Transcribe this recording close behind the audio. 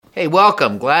Hey,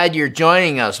 welcome. Glad you're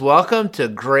joining us. Welcome to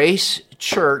Grace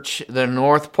Church, the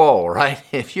North Pole, right?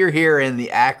 If you're here in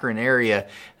the Akron area,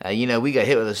 we got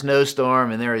hit with a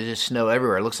snowstorm and there was just snow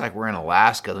everywhere. It looks like we're in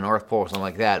Alaska, the North Pole, something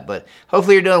like that. But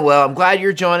hopefully you're doing well. I'm glad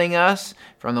you're joining us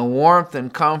from the warmth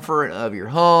and comfort of your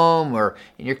home or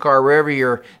in your car, wherever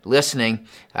you're listening.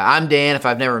 I'm Dan. If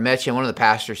I've never met you, I'm one of the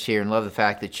pastors here and love the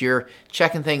fact that you're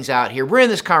checking things out here. We're in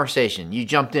this conversation. You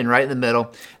jumped in right in the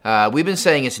middle. We've been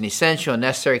saying it's an essential and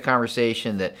necessary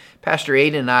conversation that Pastor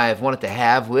Aiden and I have wanted to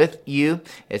have with you.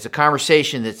 It's a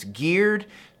conversation that's geared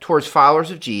towards followers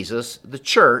of Jesus, the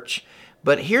church.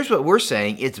 But here's what we're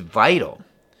saying. It's vital.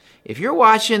 If you're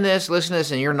watching this, listening to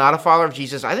this, and you're not a follower of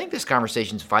Jesus, I think this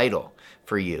conversation's vital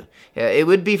for you. It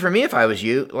would be for me if I was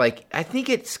you. I think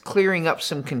it's clearing up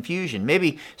some confusion,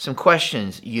 maybe some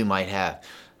questions you might have.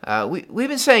 We've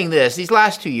been saying this. These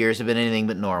last 2 years have been anything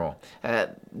but normal.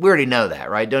 We already know that,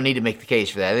 right? Don't need to make the case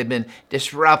for that. They've been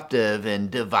disruptive and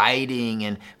dividing,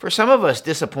 and for some of us,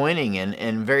 disappointing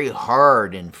and very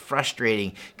hard and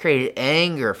frustrating, created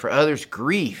anger, for others,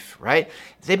 grief, right?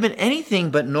 They've been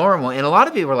anything but normal, and a lot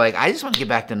of people are like, I just want to get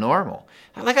back to normal.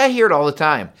 I hear it all the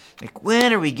time.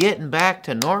 When are we getting back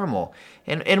to normal?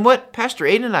 And what Pastor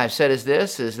Aiden and I have said is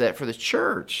that for the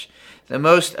church, the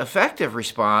most effective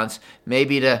response may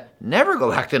be to never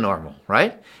go back to normal,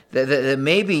 right? That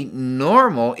maybe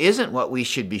normal isn't what we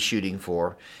should be shooting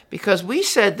for, because we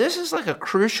said this is like a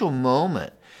crucial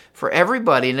moment for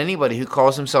everybody and anybody who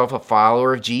calls himself a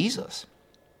follower of Jesus.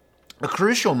 A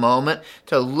crucial moment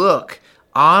to look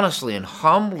honestly and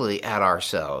humbly at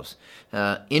ourselves,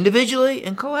 individually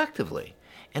and collectively,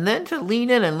 and then to lean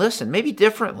in and listen, maybe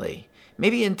differently,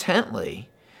 maybe intently,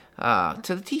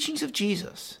 to the teachings of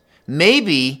Jesus.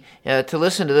 Maybe to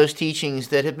listen to those teachings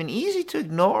that have been easy to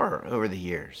ignore over the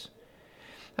years.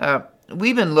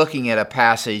 We've been looking at a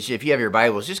passage. If you have your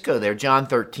Bibles, just go there. John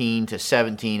 13 to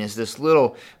 17 is this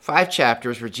little 5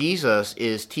 chapters where Jesus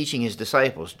is teaching his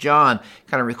disciples. John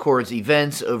kind of records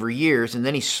events over years, and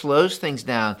then he slows things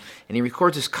down, and he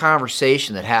records this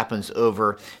conversation that happens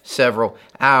over several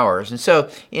hours. And so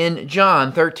in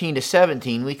John 13 to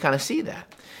 17, we kind of see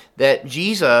that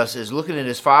Jesus is looking at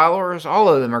his followers. All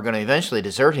of them are going to eventually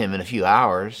desert him in a few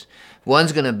hours.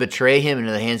 One's going to betray him into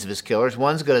the hands of his killers.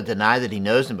 One's going to deny that he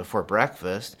knows him before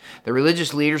breakfast. The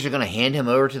religious leaders are going to hand him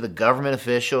over to the government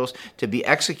officials to be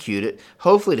executed,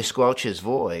 hopefully to squelch his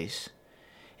voice.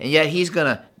 And yet he's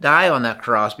going to die on that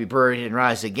cross, be buried, and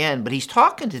rise again. But he's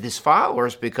talking to his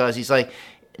followers because he's like,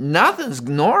 nothing's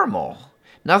normal.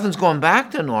 Nothing's going back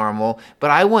to normal,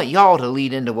 but I want y'all to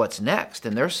lead into what's next.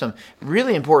 And there's some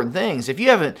really important things. If you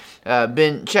haven't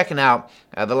been checking out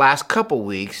the last couple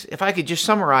weeks, if I could just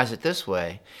summarize it this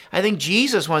way, I think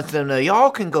Jesus wants them to know y'all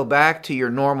can go back to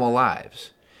your normal lives.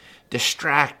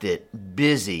 Distracted,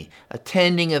 busy,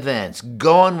 attending events,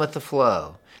 going with the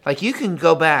flow. You can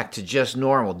go back to just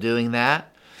normal doing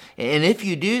that. And if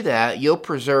you do that, you'll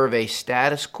preserve a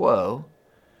status quo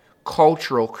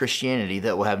cultural Christianity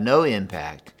that will have no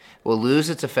impact, will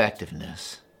lose its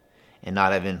effectiveness, and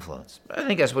not have influence. I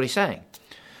think that's what he's saying.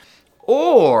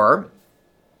 Or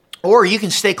you can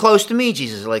stay close to me,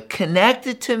 Jesus,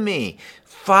 connected to me,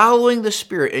 following the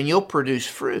Spirit, and you'll produce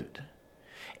fruit.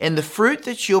 And the fruit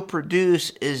that you'll produce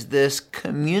is this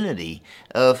community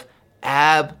of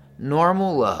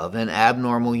abnormal love and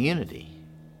abnormal unity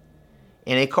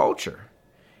in a culture.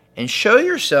 And show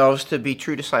yourselves to be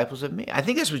true disciples of me. I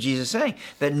think that's what Jesus is saying.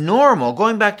 That normal,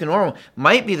 going back to normal,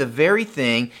 might be the very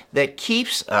thing that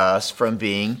keeps us from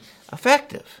being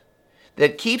effective.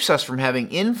 That keeps us from having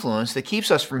influence, that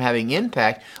keeps us from having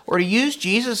impact, or to use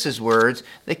Jesus' words,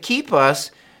 that keep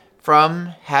us from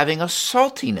having a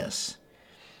saltiness.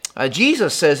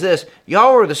 Jesus says this,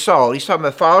 y'all are the salt. He's talking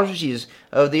about followers of Jesus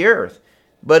of the earth.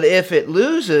 But if it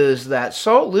loses that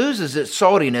salt, loses its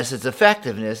saltiness, its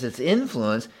effectiveness, its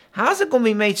influence, how's it going to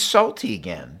be made salty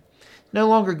again? No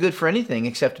longer good for anything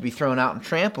except to be thrown out and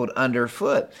trampled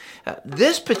underfoot.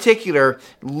 This particular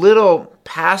little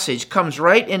passage comes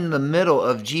right in the middle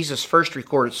of Jesus' first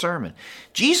recorded sermon.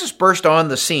 Jesus burst on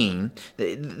the scene.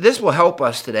 This will help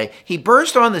us today. He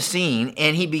burst on the scene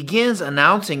and he begins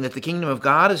announcing that the kingdom of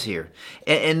God is here.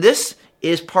 And this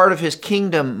is part of his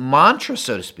kingdom mantra,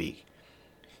 so to speak.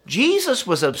 Jesus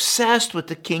was obsessed with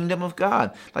the kingdom of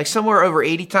God. Somewhere over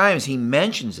 80 times he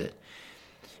mentions it.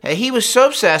 He was so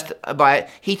obsessed by it,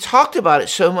 he talked about it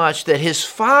so much that his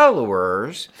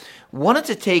followers wanted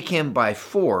to take him by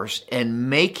force and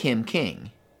make him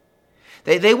king.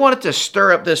 They wanted to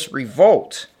stir up this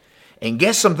revolt and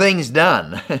get some things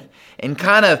done and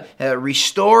kind of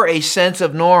restore a sense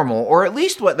of normal, or at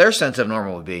least what their sense of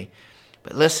normal would be.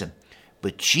 But listen,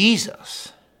 but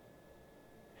Jesus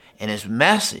and his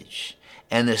message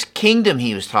and this kingdom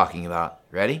he was talking about,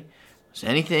 ready, was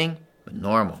anything but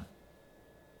normal.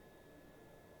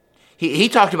 He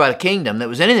talked about a kingdom that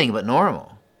was anything but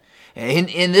normal.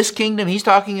 In this kingdom, he's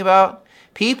talking about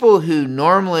people who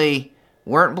normally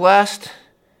weren't blessed,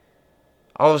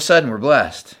 all of a sudden were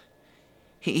blessed.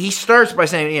 He starts by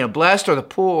saying, blessed are the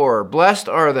poor, blessed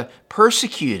are the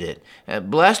persecuted,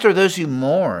 blessed are those who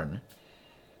mourn.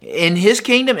 In his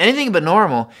kingdom, anything but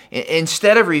normal.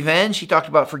 Instead of revenge, he talked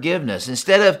about forgiveness.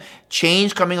 Instead of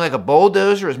change coming like a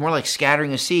bulldozer, it's more like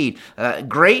scattering a seed.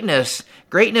 Greatness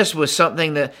was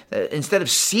something that instead of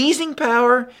seizing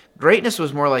power, greatness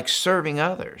was more like serving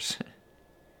others.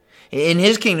 In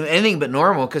his kingdom, anything but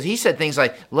normal, because he said things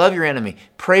like, love your enemy,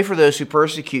 pray for those who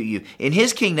persecute you. In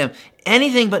his kingdom,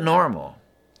 anything but normal.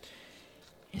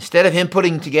 Instead of him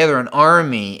putting together an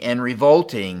army and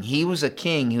revolting, he was a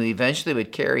king who eventually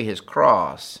would carry his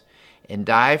cross and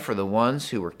die for the ones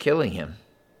who were killing him.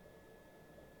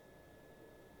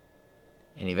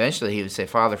 And eventually he would say,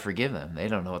 Father, forgive them. They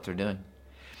don't know what they're doing.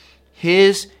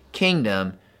 His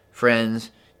kingdom,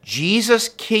 friends, Jesus'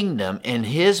 kingdom and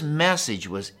his message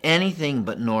was anything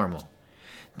but normal.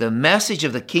 The message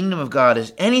of the kingdom of God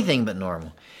is anything but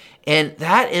normal. And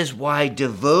that is why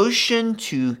devotion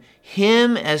to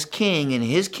him as king in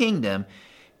his kingdom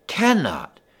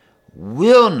cannot,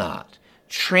 will not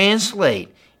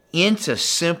translate into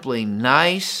simply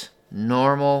nice,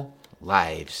 normal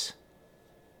lives.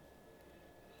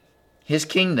 His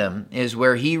kingdom is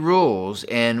where he rules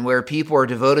and where people are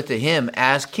devoted to him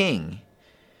as king.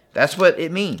 That's what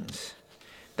it means.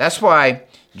 That's why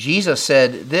Jesus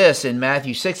said this in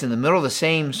Matthew 6 in the middle of the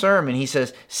same sermon. He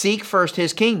says, seek first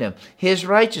his kingdom, his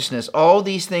righteousness. All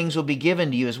these things will be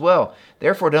given to you as well.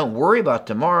 Therefore, don't worry about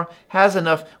tomorrow.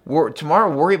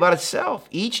 Tomorrow worry about itself.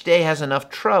 Each day has enough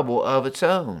trouble of its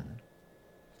own.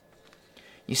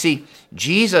 You see,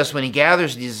 Jesus, when he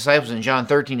gathers these disciples in John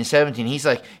 13 and 17, he's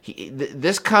like,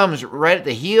 this comes right at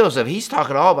the heels of, he's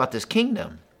talking all about this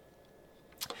kingdom.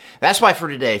 That's why for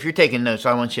today, if you're taking notes,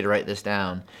 I want you to write this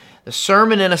down. The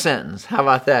sermon in a sentence, how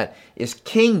about that, is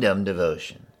kingdom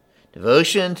devotion.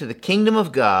 Devotion to the kingdom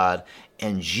of God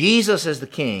and Jesus as the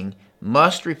king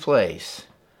must replace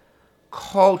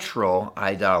cultural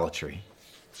idolatry.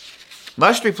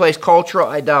 Must replace cultural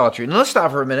idolatry. Now let's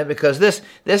stop for a minute because this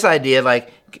idea,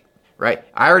 right,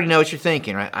 I already know what you're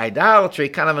thinking, right? Idolatry,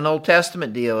 kind of an Old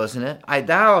Testament deal, isn't it?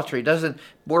 Idolatry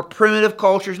we're primitive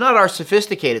cultures, not our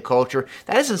sophisticated culture.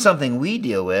 That isn't something we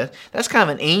deal with. That's kind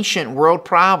of an ancient world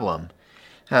problem.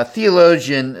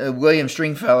 Theologian William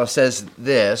Stringfellow says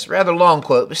this, rather long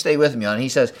quote, but stay with me on it. He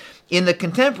says, in the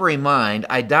contemporary mind,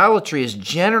 idolatry is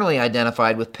generally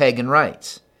identified with pagan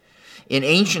rites. In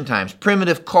ancient times,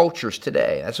 primitive cultures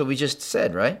today. That's what we just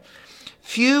said, right?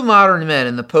 Few modern men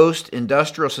in the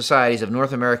post-industrial societies of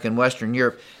North America and Western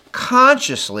Europe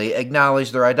consciously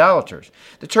acknowledge they're idolaters.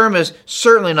 The term is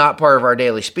certainly not part of our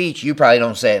daily speech. You probably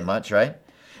don't say it much, right?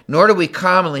 Nor do we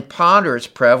commonly ponder its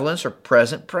prevalence or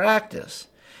present practice.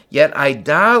 Yet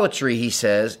idolatry, he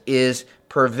says, is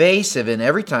pervasive in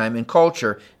every time in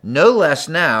culture, no less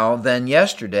now than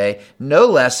yesterday, no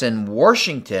less in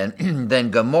Washington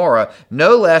than Gomorrah,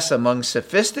 no less among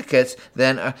sophisticates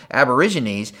than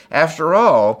aborigines. After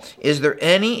all, is there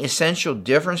any essential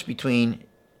difference between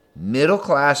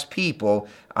middle-class people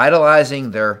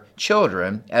idolizing their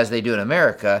children, as they do in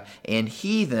America, and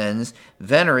heathens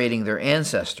venerating their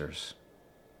ancestors?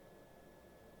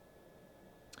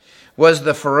 Was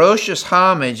the ferocious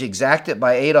homage exacted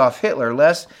by Adolf Hitler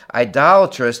less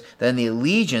idolatrous than the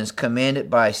allegiance commanded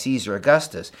by Caesar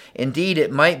Augustus? Indeed,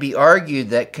 it might be argued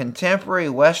that contemporary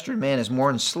Western man is more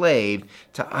enslaved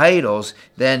to idols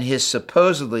than his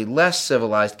supposedly less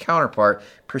civilized counterpart,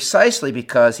 precisely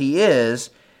because he is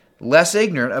less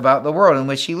ignorant about the world in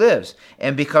which he lives,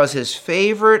 and because his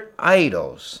favorite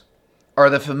idols are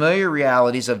the familiar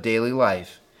realities of daily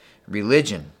life: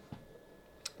 religion,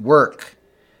 work,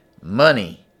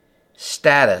 money,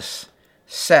 status,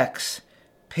 sex,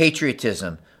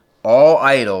 patriotism. All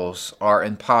idols are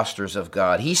impostors of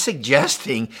God. He's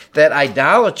suggesting that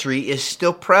idolatry is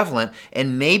still prevalent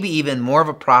and maybe even more of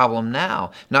a problem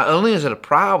now. Not only is it a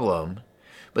problem,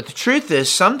 but the truth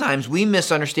is sometimes we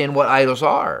misunderstand what idols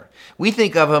are. We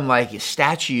think of them like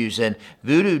statues and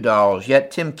voodoo dolls.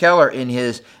 Yet Tim Keller, in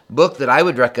his book that I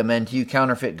would recommend to you,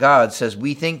 Counterfeit God, says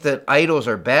we think that idols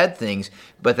are bad things,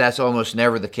 but that's almost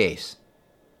never the case.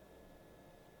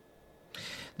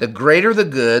 The greater the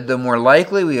good, the more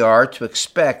likely we are to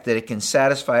expect that it can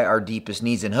satisfy our deepest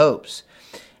needs and hopes.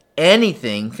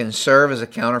 Anything can serve as a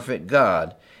counterfeit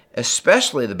God,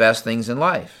 especially the best things in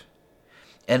life.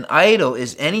 An idol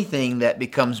is anything that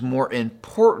becomes more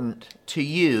important to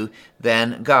you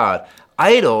than God.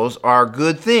 Idols are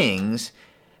good things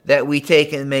that we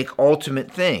take and make ultimate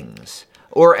things.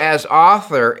 Or as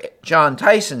author Jon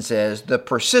Tyson says, the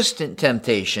persistent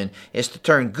temptation is to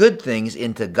turn good things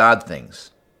into God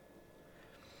things.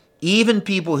 Even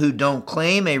people who don't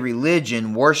claim a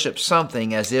religion worship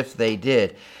something as if they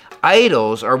did.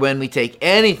 Idols are when we take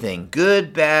anything,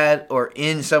 good, bad, or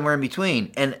in somewhere in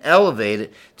between, and elevate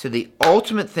it to the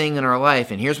ultimate thing in our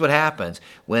life. And here's what happens.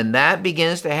 When that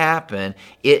begins to happen,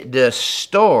 it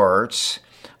distorts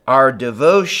our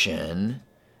devotion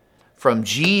from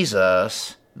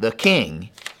Jesus, the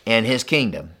King, and his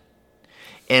kingdom.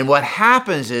 And what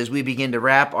happens is we begin to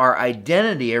wrap our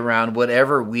identity around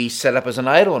whatever we set up as an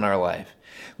idol in our life.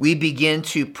 We begin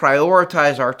to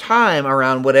prioritize our time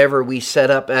around whatever we set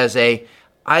up as a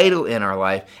idol in our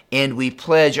life, and we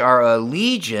pledge our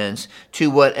allegiance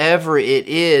to whatever it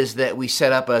is that we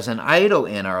set up as an idol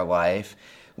in our life,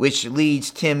 which leads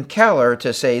Tim Keller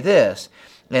to say this: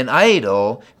 an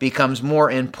idol becomes more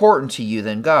important to you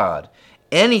than God.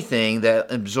 Anything that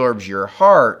absorbs your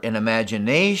heart and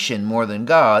imagination more than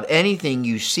God, anything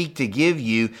you seek to give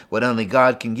you what only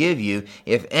God can give you,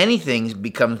 if anything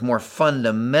becomes more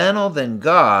fundamental than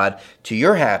God to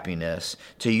your happiness,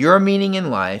 to your meaning in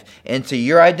life, and to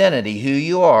your identity, who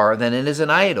you are, then it is an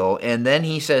idol. And then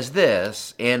he says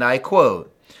this, and I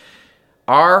quote,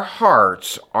 "Our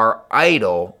hearts are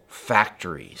idol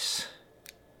factories."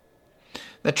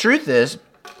 The truth is,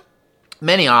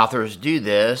 many authors do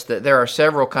this, that there are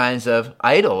several kinds of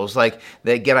idols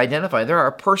that get identified. There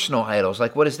are personal idols.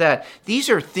 Like, what is that? These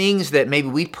are things that maybe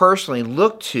we personally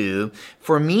look to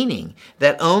for meaning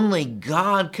that only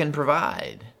God can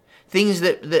provide. Things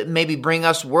that maybe bring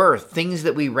us worth, things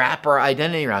that we wrap our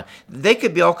identity around. They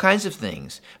could be all kinds of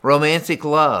things. Romantic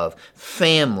love,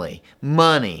 family,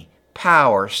 money,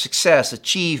 power, success,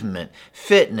 achievement,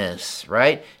 fitness,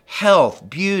 right? Health,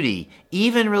 beauty,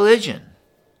 even religion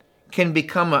can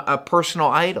become a personal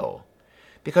idol,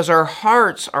 because our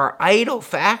hearts are idol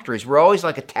factories. We're always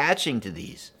attaching to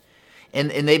these, and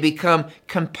they become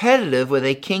competitive with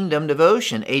a kingdom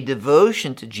devotion, a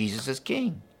devotion to Jesus as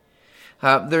King.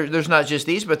 There's not just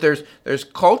these, but there's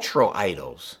cultural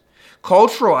idols.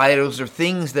 Cultural idols are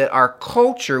things that our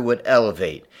culture would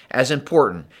elevate as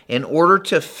important. In order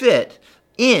to fit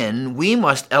in, we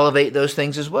must elevate those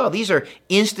things as well. These are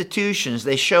institutions.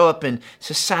 They show up in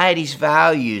society's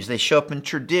values. They show up in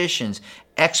traditions,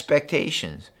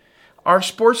 expectations. Our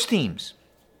sports teams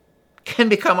can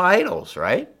become idols,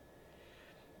 right?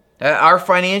 Our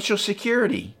financial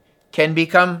security can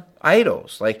become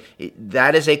idols.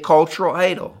 That is a cultural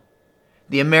idol.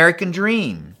 The American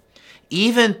dream.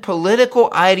 Even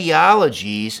political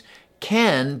ideologies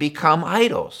can become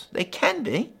idols. They can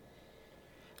be.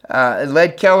 It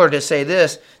led Keller to say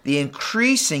this: the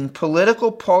increasing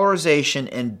political polarization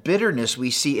and bitterness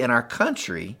we see in our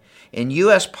country, in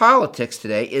U.S. politics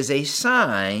today, is a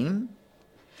sign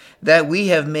that we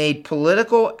have made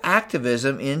political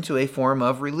activism into a form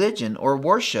of religion or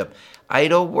worship,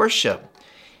 idol worship.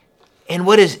 And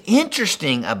what is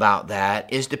interesting about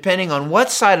that is, depending on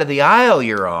what side of the aisle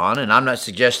you're on, and I'm not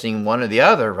suggesting one or the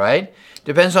other, right?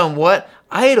 Depends on what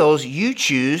idols you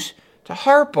choose to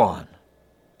harp on.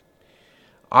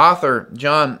 Author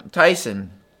Jon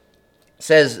Tyson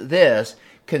says this: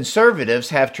 conservatives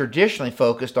have traditionally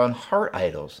focused on heart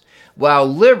idols, while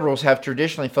liberals have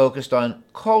traditionally focused on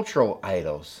cultural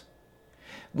idols.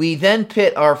 We then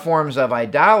pit our forms of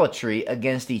idolatry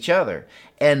against each other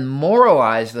and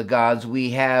moralize the gods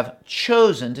we have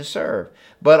chosen to serve.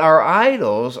 But our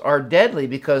idols are deadly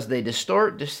because they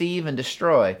distort, deceive, and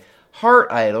destroy.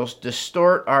 Heart idols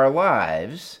distort our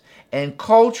lives, and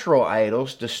cultural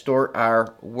idols distort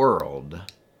our world.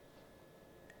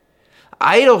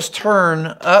 Idols turn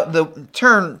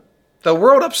the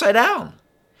world upside down.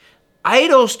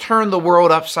 Idols turn the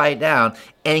world upside down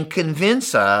and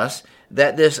convince us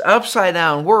that this upside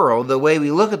down world, the way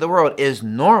we look at the world, is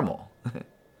normal.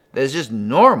 That is just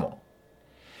normal.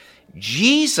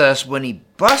 Jesus, when he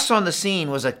busts on the scene,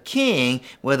 was a king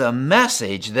with a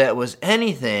message that was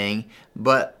anything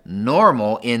but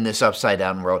normal in this upside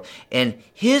down world. And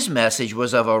his message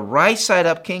was of a right side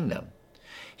up kingdom.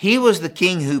 He was the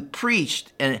king who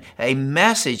preached a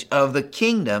message of the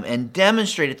kingdom and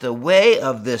demonstrated the way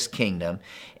of this kingdom.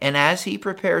 And as he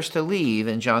prepares to leave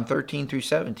in John 13 through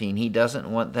 17, he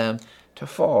doesn't want them to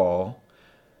fall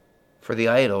for the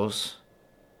idols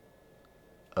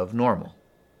of normal.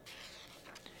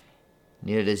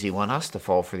 Neither does he want us to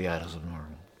fall for the idols of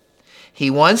normal. He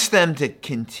wants them to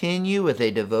continue with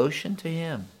a devotion to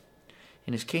him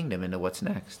and his kingdom and to what's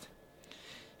next.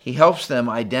 he helps them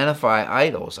identify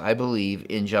idols, I believe,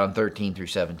 in John 13 through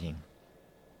 17.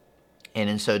 And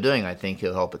in so doing, I think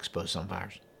he'll help expose some of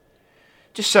ours.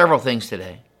 Just several things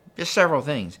today. Just several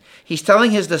things. He's telling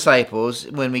his disciples,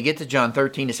 when we get to John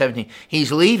 13 to 17,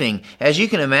 he's leaving. As you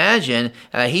can imagine,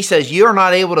 he says, you're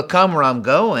not able to come where I'm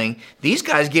going. These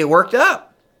guys get worked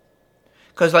up.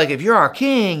 Because, if you're our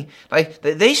king,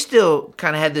 they still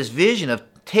kind of had this vision of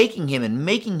taking him and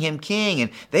making him king,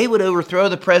 and they would overthrow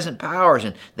the present powers,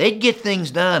 and they'd get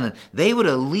things done, and they would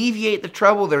alleviate the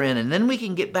trouble they're in, and then we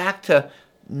can get back to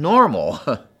normal.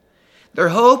 Their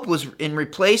hope was in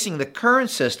replacing the current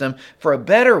system for a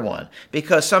better one,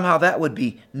 because somehow that would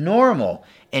be normal.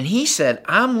 And he said,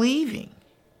 I'm leaving.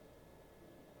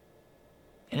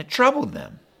 And it troubled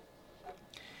them,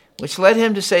 which led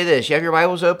him to say this. You have your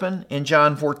Bibles open? In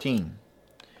John 14.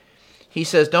 He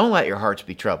says, don't let your hearts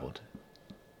be troubled.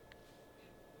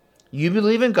 You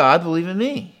believe in God, believe in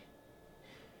me.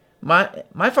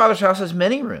 My Father's house has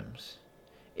many rooms.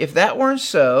 If that weren't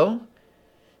so,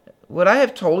 would I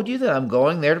have told you that I'm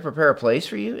going there to prepare a place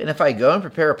for you? And if I go and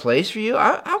prepare a place for you,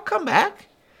 I'll come back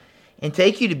and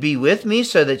take you to be with me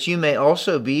so that you may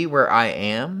also be where I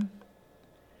am.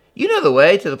 You know the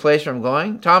way to the place where I'm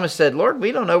going. Thomas said, Lord,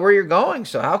 we don't know where you're going,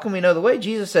 so how can we know the way?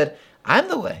 Jesus said, I'm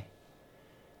the way.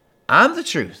 I'm the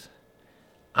truth.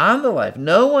 I'm the life.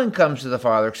 No one comes to the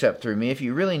Father except through me. If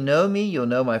you really know me, you'll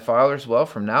know my Father as well.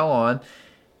 From now on,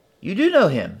 you do know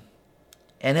him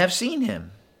and have seen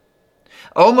him.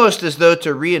 Almost as though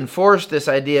to reinforce this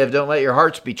idea of don't let your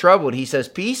hearts be troubled, he says,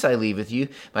 peace I leave with you,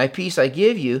 my peace I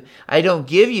give you. I don't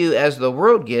give you as the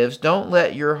world gives. Don't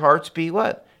let your hearts be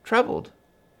what? Troubled.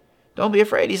 Don't be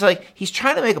afraid. He's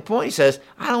trying to make a point. He says,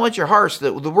 I don't want your hearts,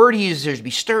 the word he uses there is to be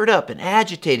stirred up and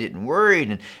agitated and worried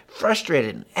and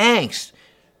frustrated and angst.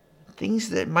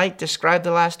 Things that might describe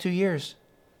the last 2 years.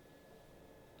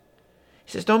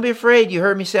 He says, don't be afraid. You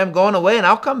heard me say I'm going away and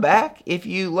I'll come back. If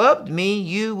you loved me,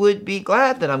 you would be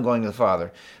glad that I'm going to the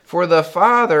Father. For the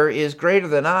Father is greater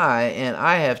than I, and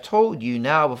I have told you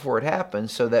now before it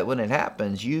happens, so that when it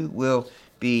happens, you will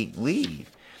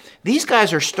believe. These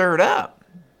guys are stirred up,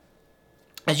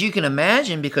 as you can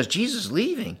imagine, because Jesus is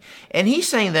leaving. And he's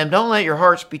saying to them, don't let your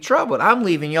hearts be troubled. I'm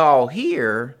leaving y'all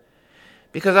here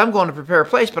because I'm going to prepare a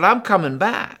place, but I'm coming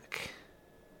back.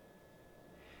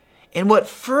 And what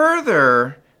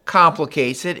further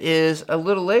complicates it is a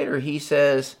little later he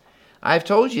says, I've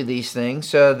told you these things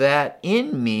so that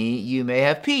in me you may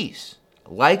have peace.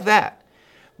 Like that.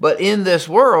 But in this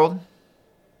world,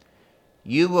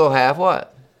 you will have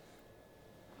what?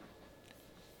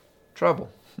 Trouble.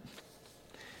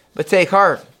 But take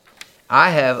heart.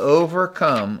 I have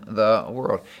overcome the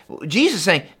world. Jesus is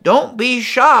saying, don't be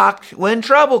shocked when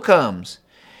trouble comes.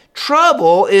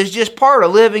 Trouble is just part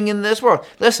of living in this world.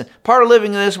 Listen, part of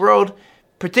living in this world,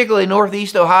 particularly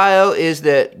Northeast Ohio, is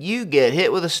that you get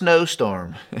hit with a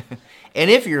snowstorm. And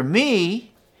if you're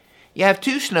me, you have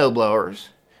 2 snowblowers.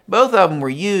 Both of them were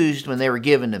used when they were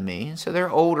given to me, so they're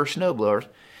older snowblowers.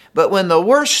 But when the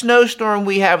worst snowstorm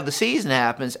we have of the season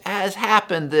happens, as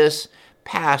happened this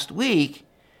past week,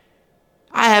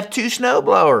 I have 2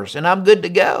 snowblowers and I'm good to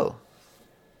go.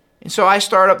 And so I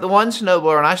start up the one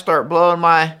snowblower and I start blowing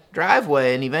my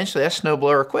driveway, and eventually that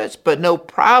snowblower quits, but no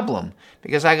problem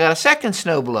because I got a second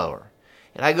snowblower.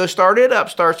 And I go start it up,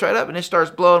 starts right up, and it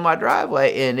starts blowing my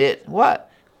driveway, and it,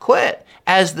 what? Quit.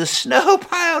 As the snow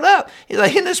piled up. He's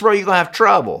like, in this world you're going to have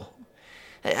trouble.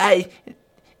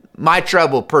 My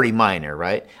trouble pretty minor,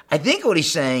 right? I think what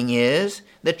he's saying is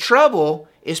the trouble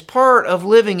is part of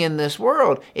living in this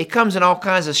world. It comes in all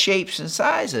kinds of shapes and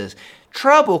sizes.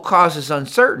 Trouble causes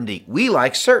uncertainty. We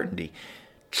like certainty.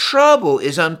 Trouble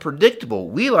is unpredictable.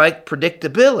 We like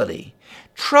predictability.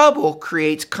 Trouble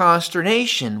creates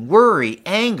consternation, worry,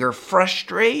 anger,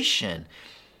 frustration.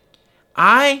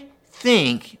 I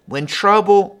think when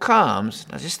trouble comes,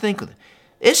 now just think of it,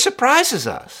 it surprises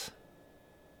us.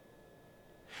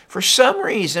 For some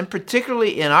reason,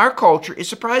 particularly in our culture, it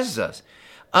surprises us.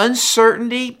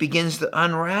 Uncertainty begins to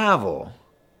unravel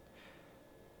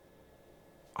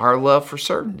our love for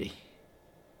certainty.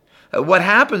 What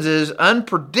happens is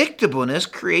unpredictableness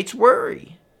creates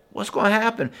worry. What's going to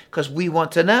happen? Because we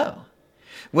want to know.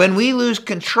 When we lose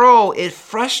control, it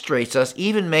frustrates us,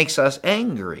 even makes us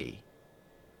angry.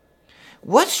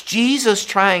 What's Jesus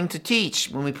trying to teach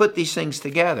when we put these things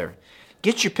together?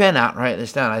 Get your pen out and write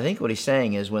this down. I think what he's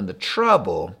saying is when the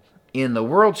trouble in the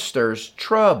world stirs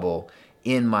trouble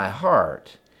in my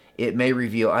heart, it may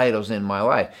reveal idols in my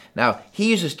life. Now, he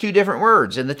uses two different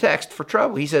words in the text for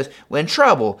trouble. He says, when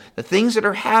trouble, the things that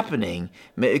are happening,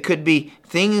 it could be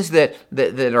things that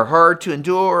are hard to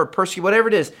endure or persecute, whatever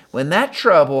it is, when that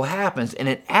trouble happens and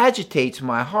it agitates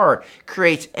my heart,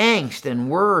 creates angst and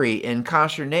worry and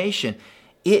consternation,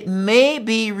 it may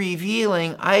be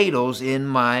revealing idols in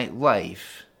my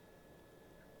life.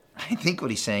 I think what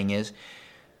he's saying is,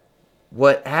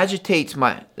 what agitates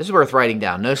this is worth writing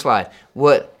down, no slide.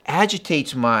 What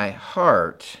agitates my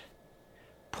heart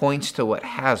points to what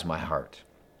has my heart.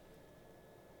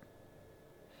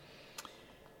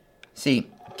 See,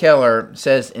 Keller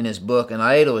says in his book, an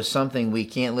idol is something we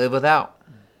can't live without.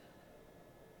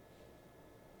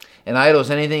 An idol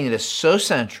is anything that is so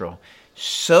central,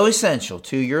 so essential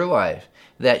to your life,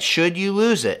 that should you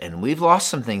lose it, and we've lost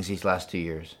some things these last 2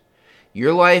 years,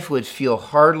 your life would feel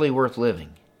hardly worth living.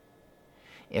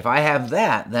 If I have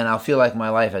that, then I'll feel like my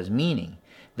life has meaning.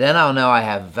 Then I'll know I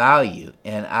have value,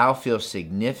 and I'll feel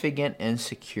significant and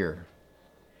secure.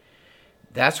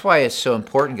 That's why it's so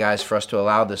important, guys, for us to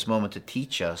allow this moment to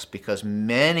teach us, because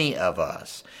many of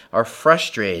us are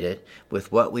frustrated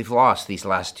with what we've lost these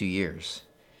last 2 years.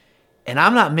 And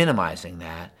I'm not minimizing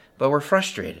that, but we're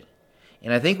frustrated.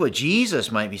 And I think what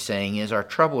Jesus might be saying is our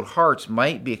troubled hearts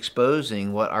might be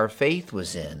exposing what our faith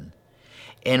was in.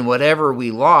 And whatever we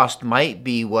lost might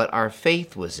be what our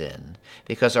faith was in,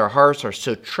 because our hearts are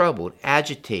so troubled,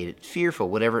 agitated, fearful,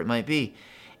 whatever it might be.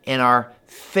 And our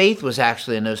faith was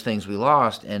actually in those things we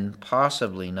lost, and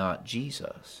possibly not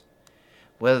Jesus.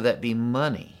 Whether that be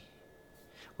money,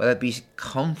 whether it be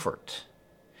comfort,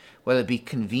 whether it be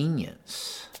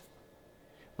convenience,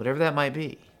 whatever that might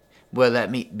be, whether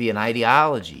that be an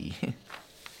ideology.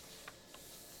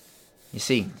 You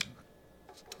see,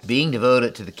 being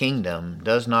devoted to the kingdom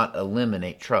does not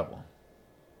eliminate trouble.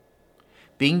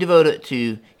 Being devoted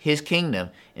to his kingdom,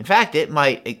 in fact, it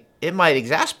might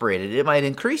exasperate it. It might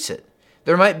increase it.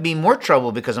 There might be more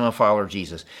trouble because I'm a follower of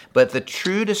Jesus. But the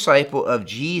true disciple of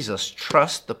Jesus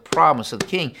trusts the promise of the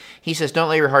king. He says, don't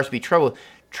let your hearts be troubled.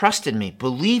 Trust in me.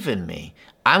 Believe in me.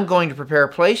 I'm going to prepare a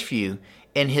place for you.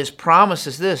 And his promise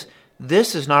is this.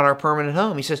 This is not our permanent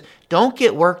home. He says, don't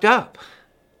get worked up.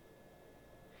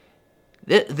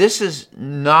 This is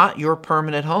not your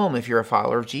permanent home if you're a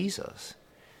follower of Jesus.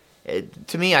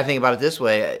 To me, I think about it this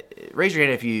way. Raise your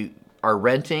hand if you are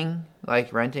renting,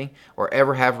 or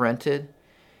ever have rented.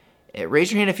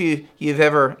 Raise your hand if you've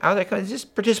ever, it's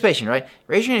just participation, right?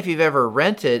 Raise your hand if you've ever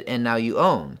rented and now you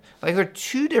own. Like, they're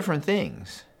two different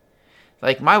things.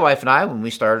 Like my wife and I, when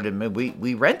we started,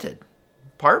 we rented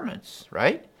apartments,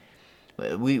 right?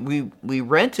 We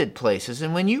rented places,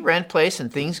 and when you rent place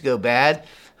and things go bad,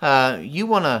 you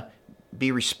want to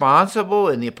be responsible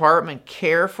in the apartment,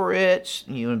 care for it.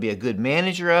 You want to be a good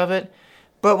manager of it.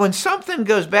 But when something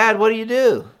goes bad, what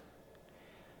do?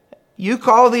 You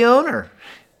call the owner,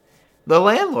 the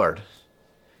landlord.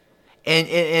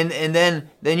 And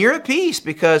then you're at peace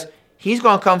because he's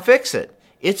going to come fix it.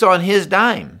 It's on his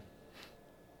dime.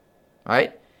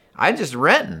 Right? I'm just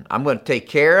renting. I'm going to take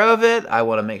care of it. I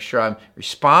want to make sure I'm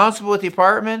responsible with the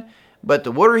apartment. But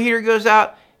the water heater goes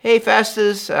out. Hey,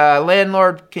 Festus,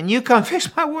 landlord, can you come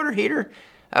fix my water heater?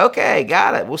 Okay,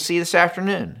 got it. We'll see you this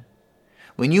afternoon.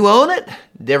 When you own it,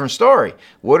 different story.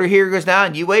 Water heater goes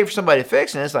down, you wait for somebody to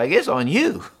fix it, and it's like, it's on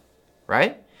you,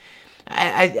 right?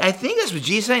 I think that's what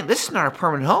Jesus is saying. This is not our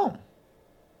permanent home.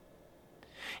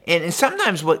 And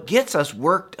sometimes what gets us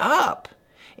worked up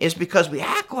is because we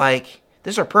act like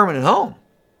this is our permanent home.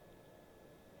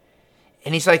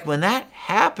 And he's like, when that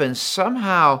happens,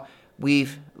 somehow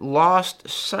we've lost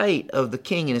sight of the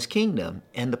king and his kingdom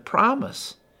and the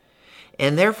promise.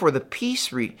 And therefore the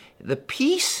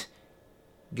peace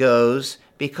goes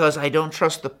because I don't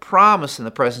trust the promise in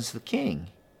the presence of the king.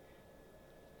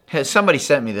 Somebody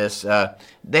sent me this.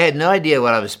 They had no idea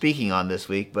what I was speaking on this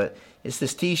week, but it's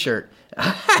this t-shirt.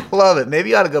 I love it. Maybe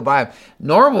you ought to go buy them.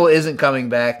 Normal isn't coming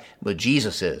back, but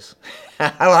Jesus is.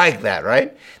 I like that,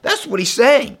 right? That's what he's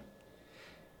saying.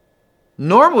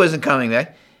 Normal isn't coming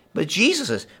back, but Jesus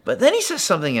is. But then he says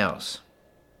something else.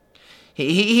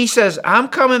 He says, I'm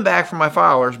coming back for my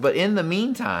followers, but in the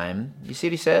meantime, you see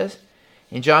what he says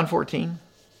in John 14?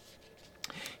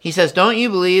 He says, don't you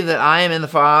believe that I am in the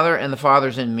Father and the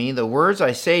Father's in me? The words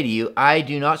I say to you, I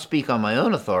do not speak on my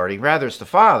own authority. Rather, it's the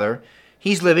Father.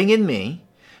 He's living in me,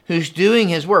 who's doing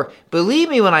his work. Believe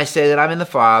me when I say that I'm in the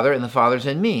Father and the Father's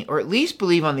in me, or at least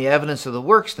believe on the evidence of the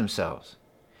works themselves.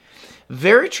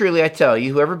 Very truly I tell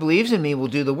you, whoever believes in me will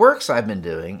do the works I've been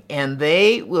doing, and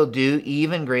they will do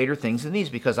even greater things than these,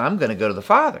 because I'm going to go to the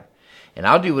Father, and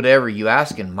I'll do whatever you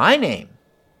ask in my name,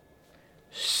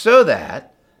 so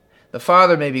that the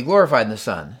Father may be glorified in the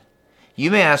Son.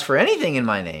 You may ask for anything in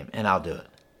my name, and I'll do it.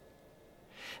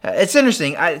 It's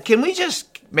interesting. Can we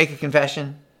just make a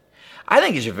confession? I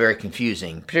think it's very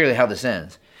confusing, particularly how this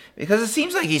ends, because it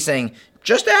seems like he's saying,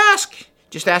 just ask.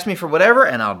 Just ask me for whatever,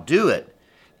 and I'll do it.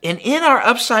 And in our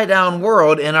upside-down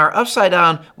world, in our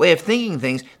upside-down way of thinking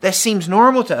things, that seems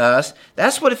normal to us.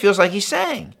 That's what it feels like he's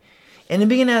saying. And then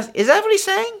begin to ask, is that what he's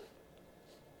saying?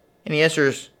 And the answer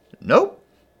is, nope.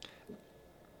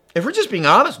 If we're just being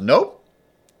honest, nope.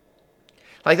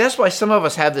 Like, that's why some of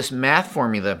us have this math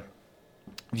formula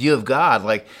view of God.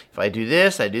 Like, if I do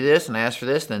this, and I ask for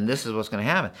this, then this is what's going to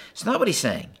happen. It's not what he's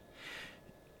saying.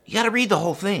 You got to read the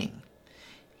whole thing.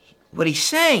 What he's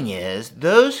saying is,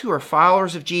 those who are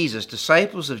followers of Jesus,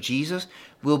 disciples of Jesus,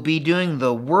 will be doing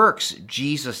the works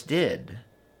Jesus did.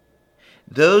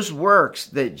 Those works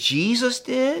that Jesus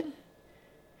did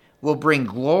will bring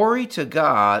glory to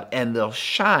God, and they'll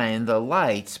shine the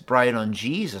lights bright on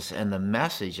Jesus and the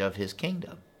message of his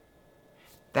kingdom.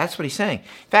 That's what he's saying.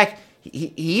 In fact,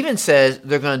 he even says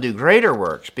they're going to do greater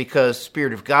works because the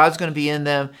Spirit of God's going to be in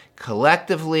them.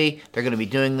 Collectively, they're going to be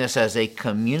doing this as a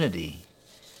community.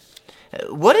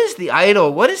 What is the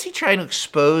idol? What is he trying to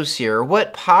expose here? Or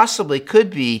what possibly could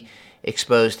be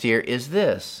exposed here is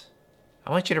this.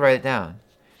 I want you to write it down.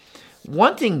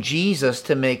 Wanting Jesus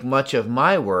to make much of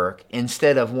my work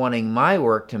instead of wanting my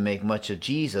work to make much of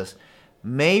Jesus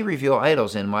may reveal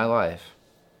idols in my life.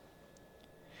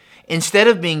 Instead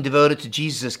of being devoted to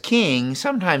Jesus as King,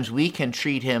 sometimes we can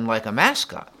treat him like a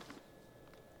mascot.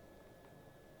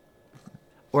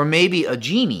 Or maybe a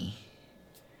genie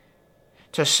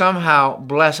to somehow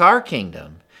bless our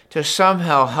kingdom, to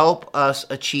somehow help us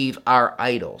achieve our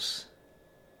idols.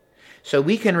 So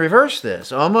we can reverse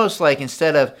this, almost like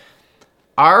instead of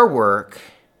our work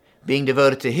being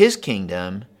devoted to his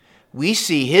kingdom, we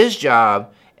see his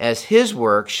job as his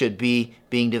work should be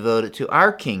being devoted to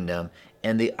our kingdom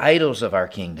and the idols of our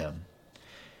kingdom.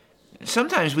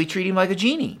 Sometimes we treat him like a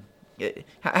genie.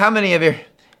 How many of you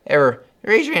ever,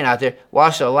 raise your hand out there,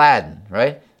 watched Aladdin,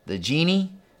 right? The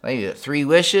genie, like 3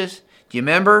 wishes. Do you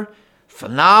remember?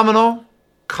 Phenomenal,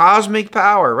 cosmic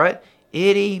power, right?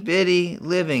 Itty bitty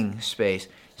living space.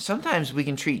 Sometimes we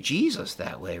can treat Jesus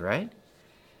that way, right?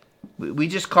 We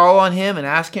just call on him and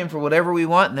ask him for whatever we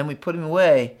want, and then we put him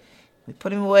away. We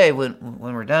put him away when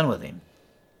we're done with him.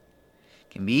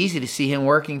 It can be easy to see him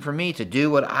working for me to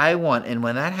do what I want, and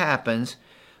when that happens,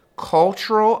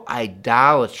 cultural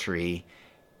idolatry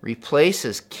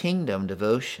replaces kingdom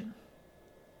devotion.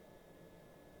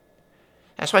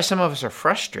 That's why some of us are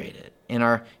frustrated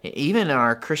even in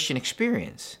our Christian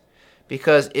experience.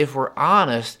 Because if we're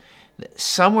honest,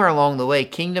 somewhere along the way,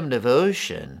 kingdom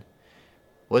devotion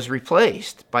was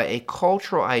replaced by a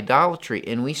cultural idolatry,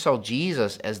 and we saw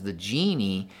Jesus as the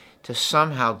genie to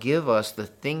somehow give us the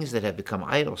things that have become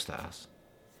idols to us.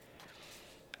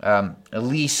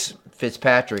 Elise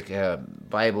Fitzpatrick, a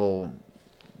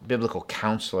biblical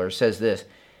counselor, says this: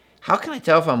 how can I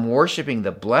tell if I'm worshiping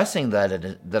the blessing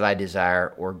that I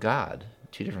desire or God?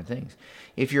 2 different things.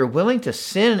 If you're willing to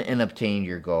sin and obtain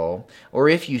your goal, or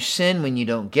if you sin when you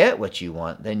don't get what you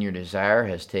want, then your desire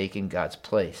has taken God's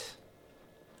place,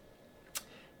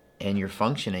 and you're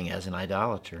functioning as an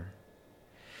idolater.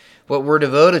 What we're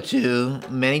devoted to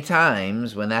many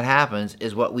times when that happens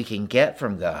is what we can get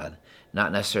from God,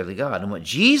 not necessarily God. And what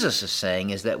Jesus is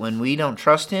saying is that when we don't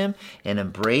trust him and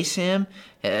embrace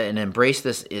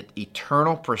this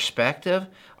eternal perspective,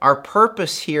 our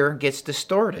purpose here gets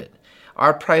distorted.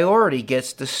 Our priority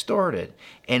gets distorted.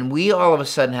 And we all of a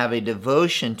sudden have a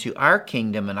devotion to our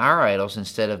kingdom and our idols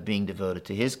instead of being devoted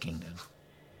to his kingdom.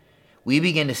 We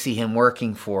begin to see him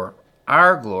working for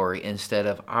our glory instead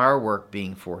of our work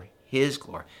being for his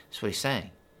glory. That's what he's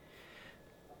saying.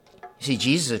 You see,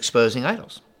 Jesus is exposing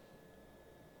idols.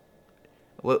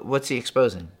 What's he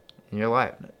exposing in your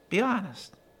life? Be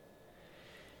honest.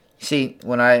 See,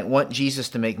 when I want Jesus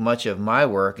to make much of my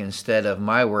work instead of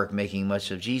my work making much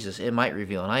of Jesus, it might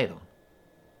reveal an idol.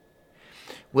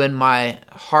 When my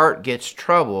heart gets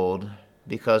troubled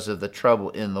because of the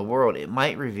trouble in the world, it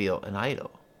might reveal an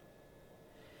idol.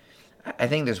 I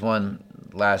think there's one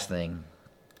last thing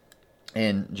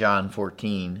in John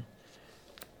 14,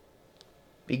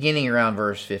 beginning around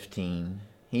verse 15.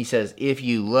 He says, if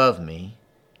you love me,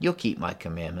 you'll keep my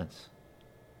commandments.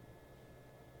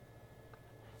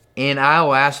 And I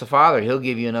will ask the Father, he'll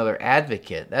give you another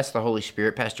advocate. That's the Holy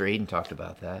Spirit. Pastor Aiden talked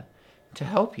about that. To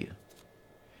help you.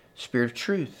 Spirit of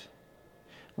truth.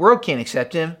 World can't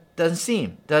accept him. Doesn't see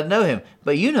him. Doesn't know him.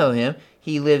 But you know him.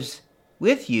 He lives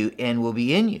with you and will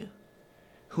be in you.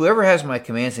 Whoever has my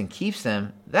commands and keeps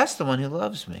them, that's the one who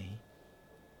loves me.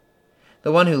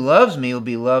 The one who loves me will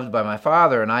be loved by my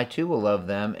Father, and I too will love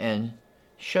them and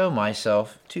show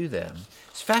myself to them.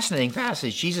 It's a fascinating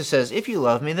passage. Jesus says, if you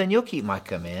love me, then you'll keep my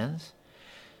commands.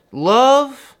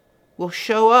 Love will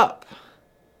show up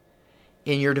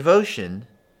in your devotion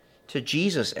to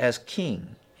Jesus as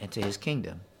King and to his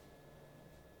kingdom.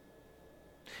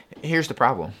 Here's the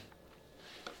problem.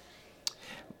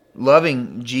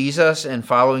 Loving Jesus and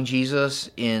following Jesus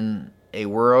in a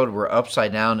world where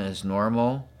upside down is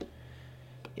normal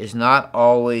is not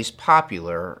always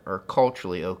popular or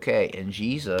culturally okay, and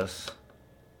Jesus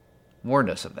warned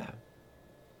us of that.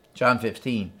 John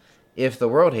 15, if the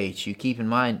world hates you, keep in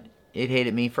mind it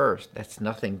hated me first. That's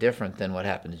nothing different than what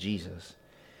happened to Jesus.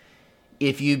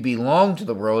 If you belong to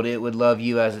the world, it would love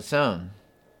you as its own.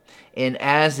 And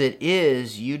as it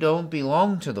is, you don't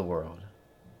belong to the world.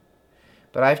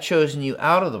 But I've chosen you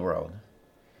out of the world.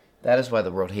 That is why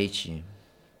the world hates you.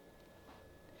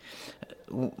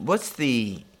 What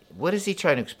is he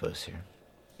trying to expose here?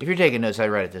 If you're taking notes, I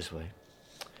write it this way.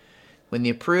 When the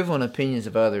approval and opinions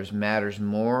of others matters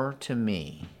more to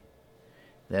me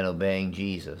than obeying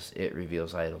Jesus, it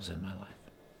reveals idols in my life.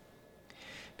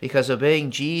 Because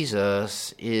obeying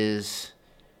Jesus is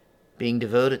being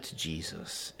devoted to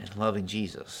Jesus and loving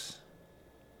Jesus.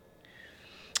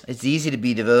 It's easy to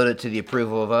be devoted to the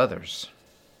approval of others.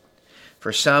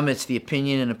 For some, it's the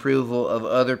opinion and approval of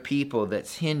other people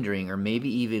that's hindering or maybe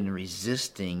even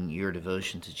resisting your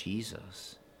devotion to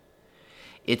Jesus.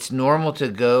 It's normal to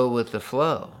go with the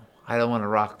flow. I don't want to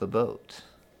rock the boat.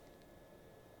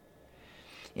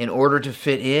 In order to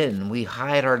fit in, we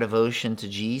hide our devotion to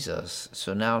Jesus,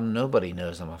 so now nobody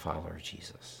knows I'm a follower of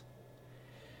Jesus.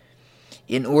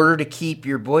 In order to keep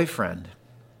your boyfriend,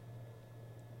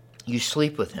 you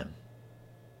sleep with him.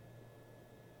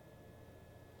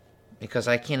 Because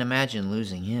I can't imagine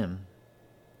losing him.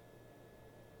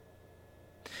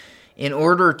 In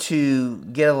order to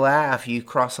get a laugh, you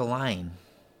cross a line.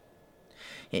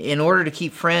 In order to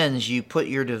keep friends, you put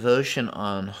your devotion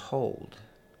on hold.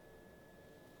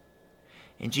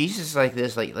 And Jesus is like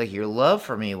this, like your love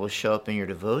for me will show up in your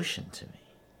devotion to me,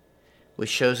 which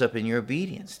shows up in your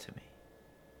obedience to me.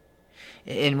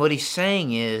 And what he's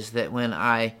saying is that when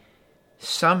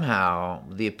somehow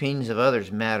the opinions of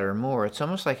others matter more, it's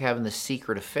almost like having this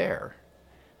secret affair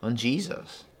on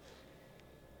Jesus.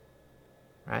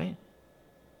 Right?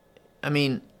 I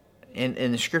mean,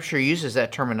 and the scripture uses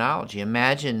that terminology.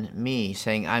 Imagine me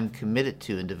saying I'm committed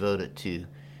to and devoted to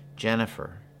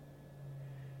Jennifer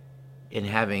in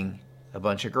having a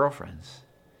bunch of girlfriends.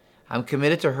 I'm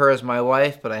committed to her as my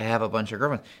wife, but I have a bunch of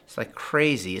girlfriends. It's like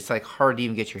crazy. It's like hard to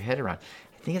even get your head around.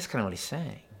 I think that's kind of what he's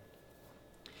saying.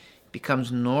 It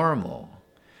becomes normal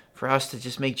for us to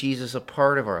just make Jesus a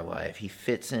part of our life. He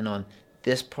fits in on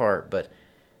this part, but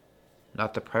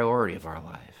not the priority of our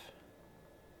life.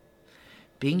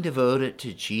 Being devoted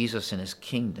to Jesus and his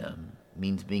kingdom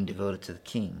means being devoted to the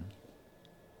King.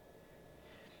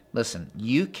 Listen,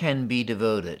 you can be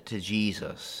devoted to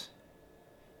Jesus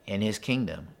and his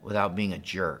kingdom without being a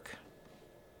jerk.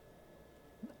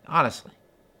 Honestly.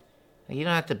 You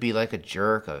don't have to be like a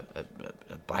jerk, a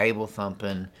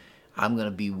Bible-thumping, I'm going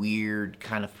to be weird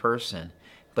kind of person.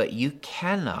 But you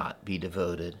cannot be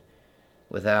devoted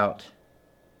without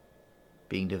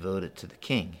being devoted to the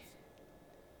King.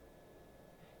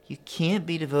 You can't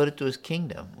be devoted to his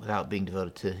kingdom without being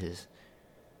devoted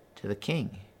to the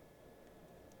King.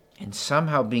 And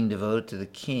somehow being devoted to the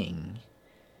King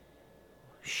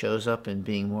shows up in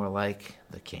being more like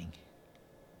the King,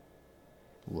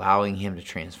 allowing him to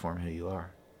transform who you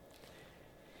are.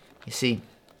 You see,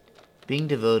 being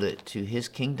devoted to his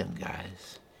kingdom,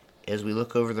 guys, as we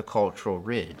look over the cultural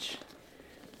ridge,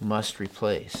 must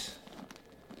replace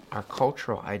our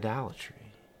cultural idolatry.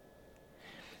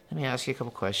 Let me ask you a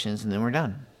couple questions and then we're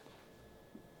done.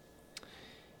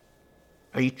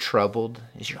 Are you troubled?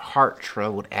 Is your heart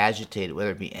troubled, agitated,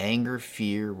 whether it be anger,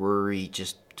 fear, worry,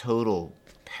 just total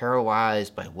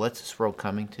paralyzed by what's this world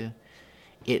coming to?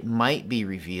 It might be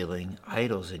revealing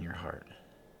idols in your heart.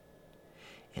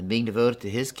 And being devoted to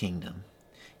his kingdom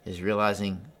is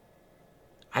realizing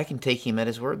I can take him at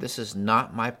his word. This is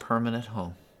not my permanent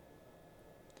home.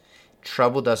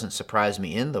 Trouble doesn't surprise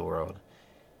me in the world.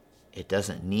 It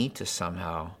doesn't need to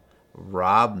somehow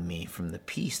rob me from the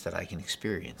peace that I can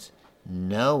experience,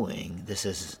 knowing this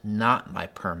is not my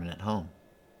permanent home.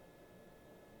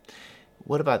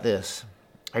 What about this?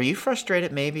 Are you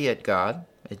frustrated maybe at God,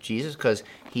 at Jesus, because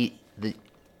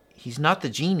he's not the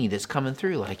genie that's coming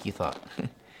through like you thought?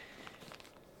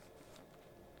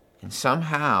 And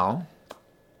somehow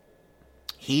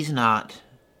he's not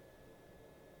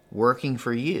working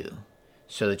for you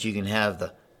so that you can have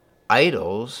the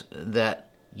idols that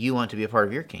you want to be a part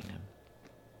of your kingdom?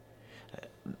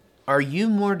 Are you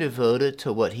more devoted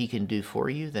to what he can do for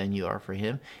you than you are for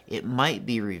him? It might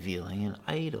be revealing an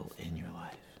idol in your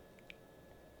life.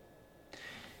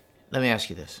 Let me ask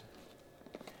you this.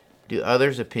 Do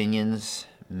others' opinions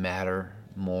matter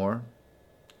more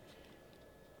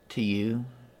to you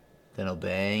than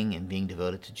obeying and being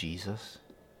devoted to Jesus?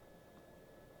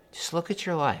 Just look at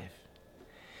your life.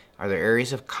 Are there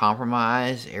areas of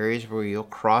compromise, areas where you'll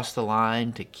cross the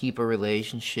line to keep a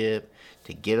relationship,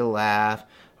 to get a laugh?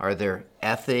 Are there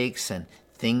ethics and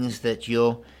things that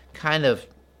you'll kind of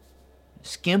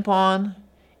skimp on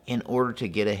in order to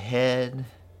get ahead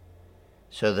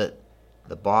so that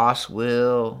the boss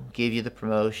will give you the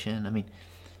promotion? I mean,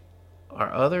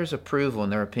 are others' approval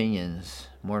and their opinions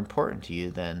more important to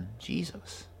you than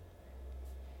Jesus?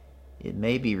 It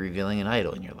may be revealing an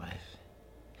idol in your life.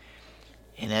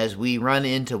 And as we run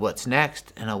into what's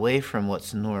next and away from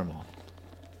what's normal,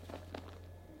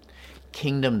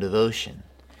 kingdom devotion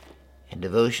and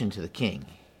devotion to the King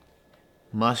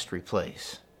must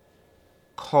replace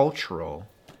cultural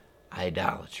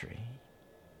idolatry.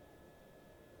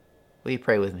 Will you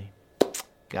pray with me?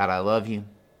 God, I love you.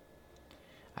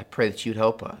 I pray that you'd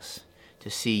help us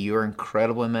to see your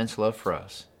incredible, immense love for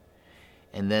us,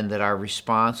 and then that our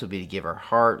response would be to give our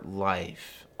heart,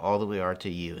 life, all that we are to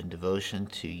you in devotion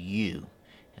to you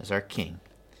as our King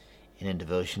and in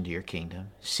devotion to your kingdom,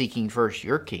 seeking first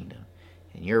your kingdom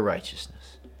and your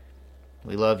righteousness.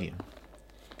 We love you.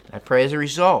 I pray as a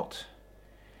result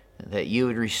that you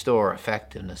would restore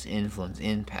effectiveness, influence,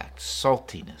 impact,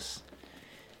 saltiness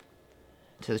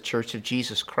to the Church of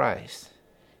Jesus Christ,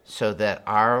 so that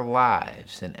our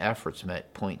lives and efforts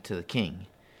might point to the King,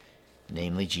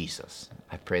 namely Jesus.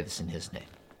 I pray this in his name.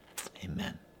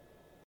 Amen.